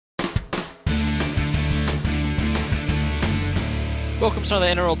Welcome to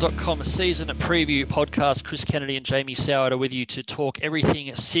another NRL.com season preview podcast. Chris Kennedy and Jamie Soward are with you to talk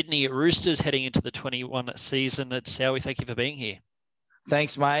everything Sydney Roosters heading into the 21 season. Sowie, thank you for being here.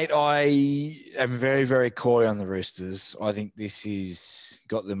 Thanks, mate. I am very, very coy on the Roosters. I think this is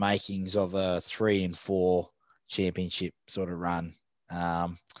got the makings of a 3-4 championship sort of run.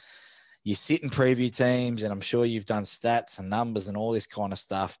 You sit in preview teams, and I'm sure you've done stats and numbers and all this kind of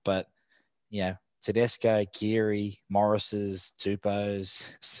stuff, but, you know, Tedesco, Keary, Morris's,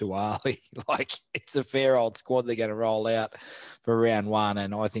 Tupos, Suwali, like it's a fair old squad they're going to roll out for round one.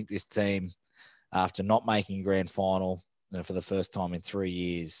 And I think this team, after not making a grand final for the first time in 3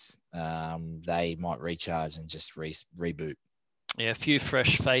 years, they might recharge and just reboot. Yeah, a few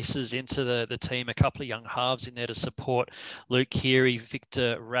fresh faces into the team, a couple of young halves in there to support Luke Keary,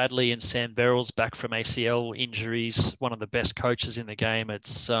 Victor Radley and Sam Verrills back from ACL injuries, one of the best coaches in the game.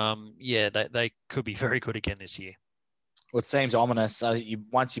 It's, they could be very good again this year. Well, it seems ominous. So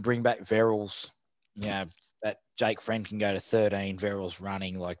once you bring back Verrills, that Jake Friend can go to 13, Verrills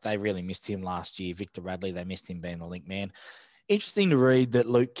running. Like they really missed him last year. Victor Radley, they missed him being the link man. Interesting to read that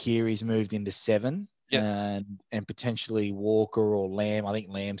Luke Keary's moved into 7. Yep. And potentially Walker or Lamb. I think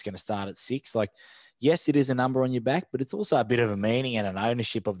Lamb's going to start at 6. Like, yes, it is a number on your back, but it's also a bit of a meaning and an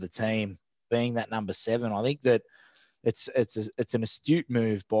ownership of the team being that number 7. I think that it's an astute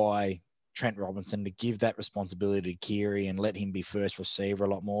move by Trent Robinson to give that responsibility to Keary and let him be first receiver a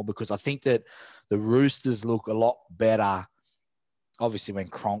lot more, because I think that the Roosters look a lot better. Obviously, when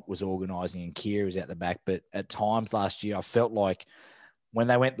Cronk was organising and Keary was at the back, but at times last year, I felt like when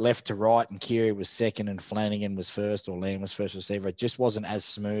they went left to right and Keary was second and Flanagan was first or Lamb was first receiver, it just wasn't as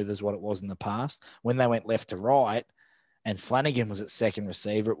smooth as what it was in the past. When they went left to right and Flanagan was at second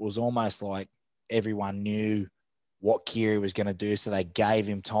receiver, it was almost like everyone knew what Keary was going to do, so they gave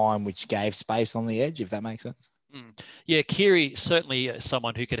him time, which gave space on the edge, if that makes sense. Yeah, Keary, certainly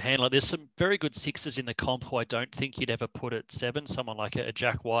someone who could handle it. There's some very good sixes in the comp who I don't think you'd ever put at 7. Someone like a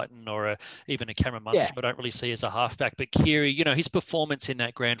Jack Whiten or even a Cameron Munster, I don't really see as a halfback. But Keary, his performance in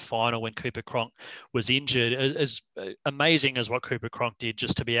that grand final when Cooper Cronk was injured, as amazing as what Cooper Cronk did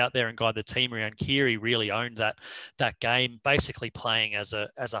just to be out there and guide the team around, Keary really owned that game, basically playing as a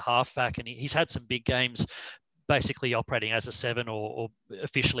halfback. And he's had some big games basically operating as a 7 or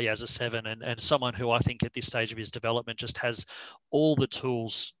officially as a 7, and someone who I think at this stage of his development just has all the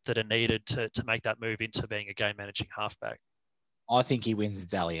tools that are needed to make that move into being a game managing halfback. I think he wins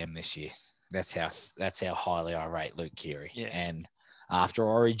the Dally M this year. That's how highly I rate Luke Keary. Yeah. And after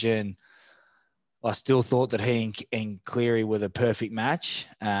Origin, I still thought that he and Cleary were the perfect match.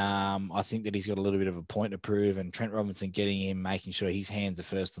 I think that he's got a little bit of a point to prove, and Trent Robinson getting him, making sure his hands are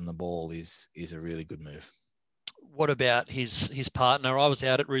first on the ball is a really good move. What about his partner? I was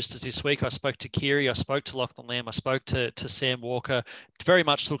out at Roosters this week. I spoke to Keary. I spoke to Lachlan Lamb. I spoke to Sam Walker. It very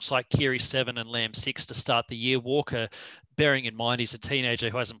much looks like Keary 7 and Lamb 6 to start the year. Walker, bearing in mind he's a teenager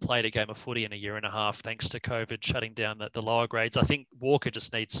who hasn't played a game of footy in a year and a half thanks to COVID shutting down the lower grades. I think Walker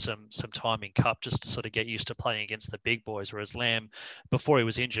just needs some time in Cup just to sort of get used to playing against the big boys, whereas Lamb, before he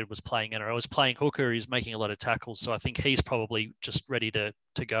was injured, was playing NRL. Was playing hooker. He's making a lot of tackles. So I think he's probably just ready to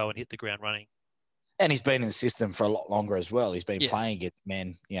go and hit the ground running. And he's been in the system for a lot longer as well. He's been playing against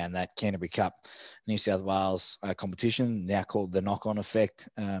men, in that Canterbury Cup, New South Wales competition, now called the Knock-On Effect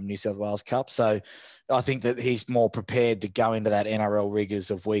New South Wales Cup. So I think that he's more prepared to go into that NRL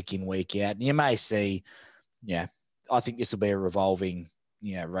rigors of week in, week out. And you may see, I think this will be a revolving,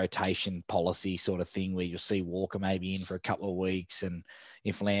 rotation policy sort of thing where you'll see Walker maybe in for a couple of weeks. And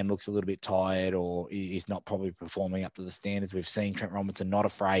if Lamb looks a little bit tired or is not probably performing up to the standards, we've seen Trent Robinson not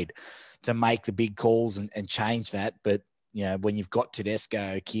afraid to make the big calls and change that. But, when you've got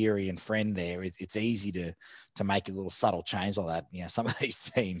Tedesco, Keary and Friend there, it's easy to make a little subtle change like that. Some of these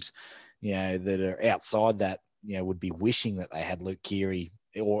teams, that are outside that, would be wishing that they had Luke Keary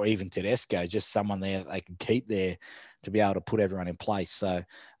or even Tedesco, just someone there that they can keep there to be able to put everyone in place. So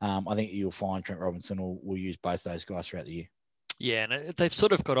I think you'll find Trent Robinson will use both those guys throughout the year. Yeah, and they've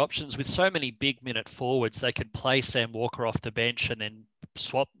sort of got options with so many big minute forwards. They could play Sam Walker off the bench and then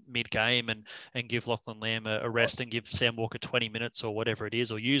swap mid-game and give Lachlan Lamb a rest and give Sam Walker 20 minutes or whatever it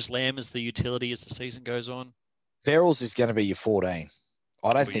is, or use Lamb as the utility as the season goes on. Verrills is going to be your 14.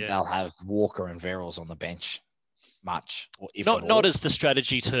 I don't think they'll have Walker and Verrills on the bench much, or if not as the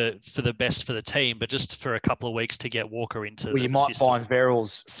strategy for the best for the team, but just for a couple of weeks to get Walker into. Well, you might find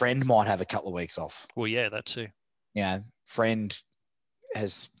Verrills' Friend might have a couple of weeks off. Well, yeah, that too. Friend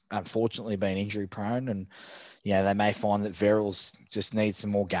has unfortunately been injury prone, and they may find that Verrills just needs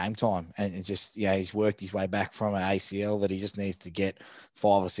some more game time, and it's just he's worked his way back from an ACL that he just needs to get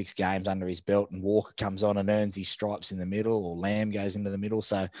 5 or 6 games under his belt, and Walker comes on and earns his stripes in the middle, or Lamb goes into the middle.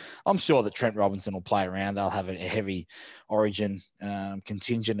 So I'm sure that Trent Robinson will play around. They'll have a heavy Origin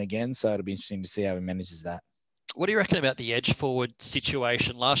contingent again, so it'll be interesting to see how he manages that. What do you reckon about the edge forward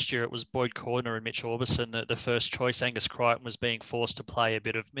situation? Last year it was Boyd Cordner and Mitch Orbison, the first choice. Angus Crichton was being forced to play a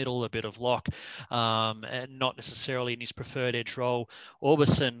bit of middle, a bit of lock, and not necessarily in his preferred edge role.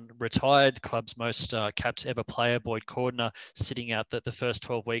 Orbison retired, club's most capped ever player. Boyd Cordner sitting out the first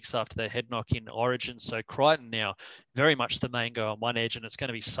 12 weeks after their head knock in Origin. So Crichton now very much the main guy on one edge, and it's going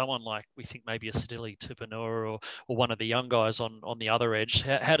to be someone like, we think maybe a Stili Tupanua or one of the young guys on the other edge.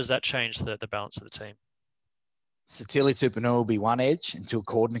 How does that change the balance of the team? Sitili Tupanua will be one edge until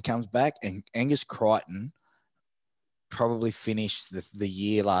Cordner comes back, and Angus Crichton probably finished the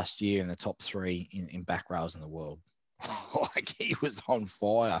year last year in the top 3 in back rows in the world. Like, he was on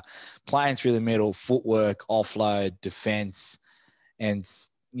fire, playing through the middle, footwork, offload, defense. And,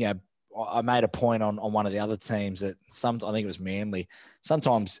 I made a point on one of the other teams that I think it was Manly,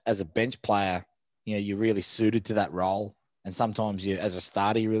 sometimes as a bench player, you're really suited to that role. And sometimes as a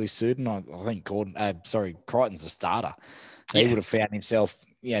starter, you're really suited. And I think Crichton's a starter. So he would have found himself,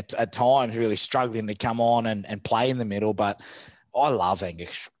 at times really struggling to come on and play in the middle. But I love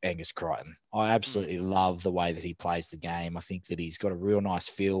Angus Crichton. I absolutely love the way that he plays the game. I think that he's got a real nice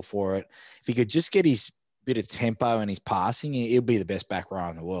feel for it. If he could just get his bit of tempo and his passing, he'll be the best back row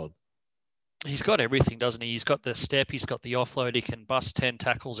in the world. He's got everything, doesn't he? He's got the step, he's got the offload, he can bust 10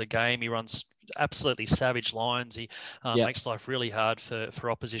 tackles a game, he runs absolutely savage lines, he makes life really hard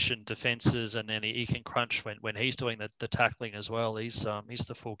for opposition defences, and then he can crunch when he's doing the tackling as well. He's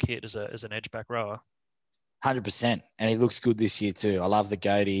the full kit as an edge back rower. 100%, and he looks good this year too. I love the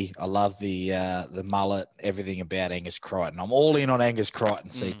goatee. I love the mullet. Everything about Angus Crichton. I'm all in on Angus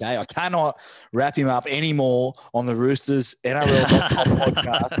Crichton, CK. I cannot wrap him up anymore on the Roosters NRL.com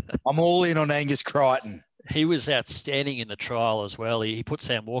podcast. I'm all in on Angus Crichton. He was outstanding in the trial as well. He put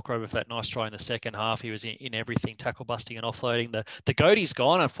Sam Walker over for that nice try in the second half. He was in everything, tackle busting and offloading. The goatee's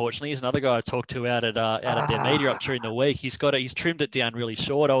gone, unfortunately. He's another guy I talked to out at their media up during the week. He's trimmed it down really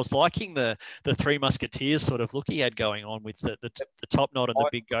short. I was liking the Three Musketeers sort of look he had going on with the top knot and the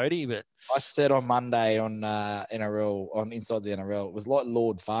big goatee. But I said on Monday on NRL, on Inside the NRL, it was like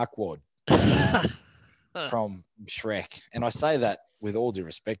Lord Farquaad from Shrek. And I say that with all due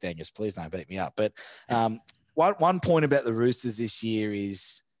respect, Angus, please don't beat me up. But one point about the Roosters this year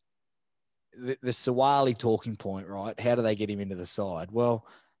is the Suwali talking point, right? How do they get him into the side? Well,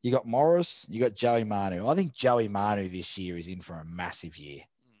 you got Morris, you got Joey Manu. I think Joey Manu this year is in for a massive year.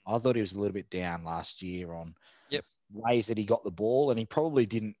 I thought he was a little bit down last year on ways that he got the ball, and he probably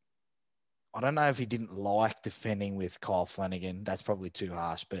didn't. I don't know if he didn't like defending with Kyle Flanagan. That's probably too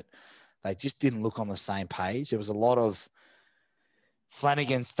harsh, but they just didn't look on the same page. There was a lot of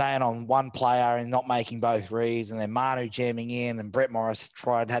Flanagan staying on one player and not making both reads, and then Manu jamming in, and Brett Morris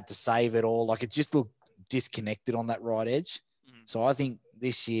had to save it all. Like, it just looked disconnected on that right edge. So I think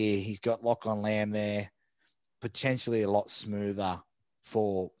this year he's got Lachlan Lamb there, potentially a lot smoother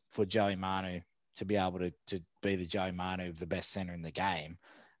for Joey Manu to be able to be the Joey Manu, the best centre in the game.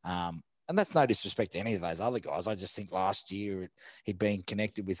 And that's no disrespect to any of those other guys. I just think last year he'd been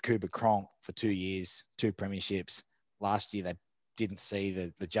connected with Cooper Cronk for 2 years, 2 premierships. Last year they didn't see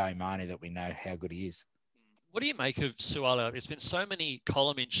the Joey Manu that we know how good he is. What do you make of Suala? There's been so many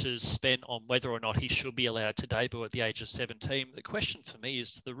column inches spent on whether or not he should be allowed to debut at the age of 17. The question for me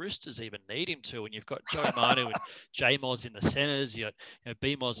is, do the Roosters even need him to? When you've got Joey Manu and J-Moz in the centres, you got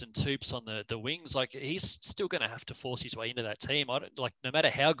B-Moz and Toops on the wings, like, he's still going to have to force his way into that team. No matter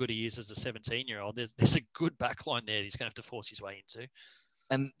how good he is as a 17-year-old, there's a good backline there that he's going to have to force his way into.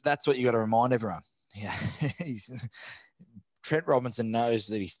 And that's what you got to remind everyone. Yeah, Trent Robinson knows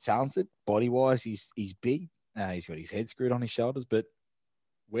that he's talented, body-wise. He's big. He's got his head screwed on his shoulders, but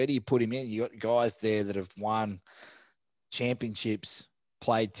where do you put him in? You got guys there that have won championships,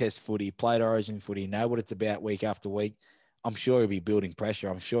 played test footy, played origin footy, know what it's about week after week. I'm sure he'll be building pressure.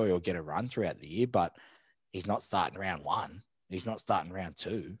 I'm sure he'll get a run throughout the year, but he's not starting round 1. He's not starting round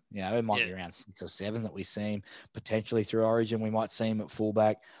 2. It might be around 6 or 7 that we see him potentially through origin. We might see him at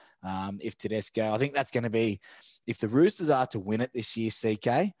fullback if Tedesco. I think that's going to be, if the Roosters are to win it this year,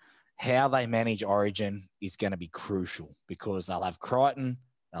 CK, how they manage origin is going to be crucial, because they'll have Crichton,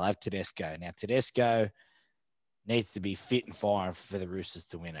 they'll have Tedesco. Now, Tedesco needs to be fit and firing for the Roosters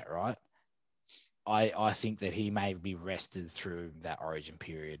to win it, right? I think that he may be rested through that origin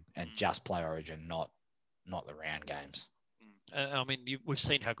period and just play origin, not the round games. I mean, we've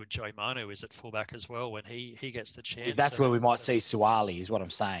seen how good Joey Manu is at fullback as well when he gets the chance. That's where we might see Suwali, is what I'm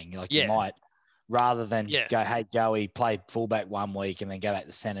saying. Like, you might, rather than go, hey, Joey, play fullback 1 week and then go back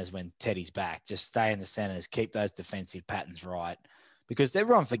to centres when Teddy's back, just stay in the centres, keep those defensive patterns right. Because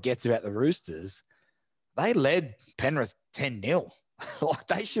everyone forgets about the Roosters. They led Penrith 10-0. Like,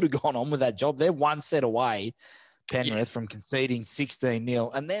 they should have gone on with that job. They're one set away, Penrith, from conceding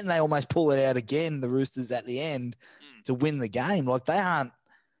 16-0. And then they almost pull it out again, the Roosters, at the end to win the game. Like, they're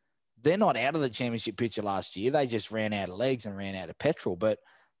not out of the championship picture last year. They just ran out of legs and ran out of petrol, but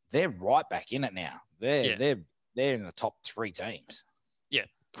they're right back in it now. They're in the top 3 teams. Yeah.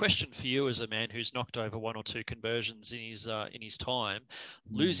 Question for you as a man who's knocked over 1 or 2 conversions in his time,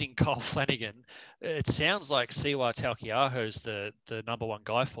 losing Kyle Flanagan, it sounds like Siwa Taukeiaho's the number 1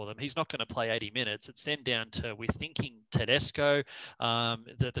 guy for them. He's not going to play 80 minutes. It's then down to, we're thinking, Tedesco.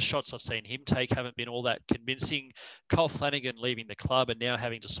 The shots I've seen him take haven't been all that convincing. Kyle Flanagan leaving the club and now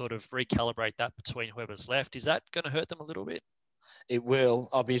having to sort of recalibrate that between whoever's left. Is that going to hurt them a little bit? It will.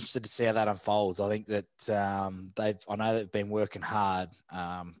 I'll be interested to see how that unfolds. I think that I know they've been working hard,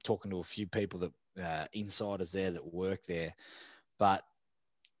 talking to a few people that insiders there that work there. But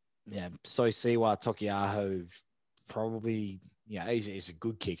Siwa Taukeiaho probably, he's a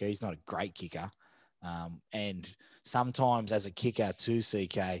good kicker. He's not a great kicker. And sometimes as a kicker too,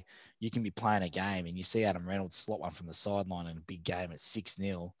 CK, you can be playing a game and you see Adam Reynolds slot one from the sideline in a big game at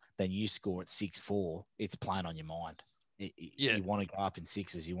 6-0, then you score at 6-4. It's playing on your mind. You want to go up in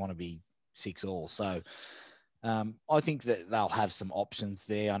 6s. You want to be 6-all. So I think that they'll have some options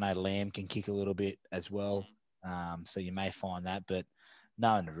there. I know Lamb can kick a little bit as well. So you may find that. But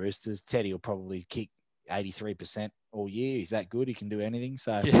knowing the Roosters, Teddy will probably kick 83% all year. He's that good. He can do anything.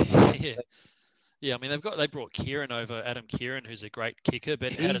 So yeah. I mean, they brought Kieran over, Adam Kieran, who's a great kicker.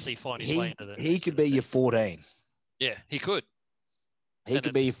 But how does he find his way into the? He could be your 14. Yeah, he could. He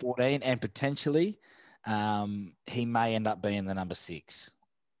could be your 14, and potentially. He may end up being the number 6.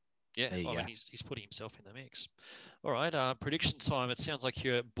 Yeah, he's putting himself in the mix. All right, prediction time. It sounds like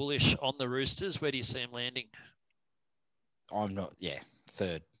you're bullish on the Roosters. Where do you see him landing? I'm not. Yeah,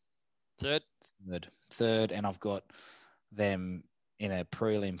 third, and I've got them in a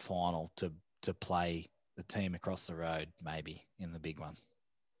prelim final to play the team across the road, maybe in the big one.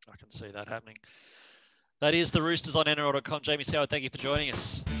 I can see that happening. That is the Roosters on NRL.com. Jamie Soward, thank you for joining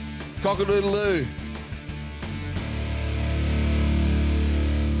us. Cock-a-doodle-doo.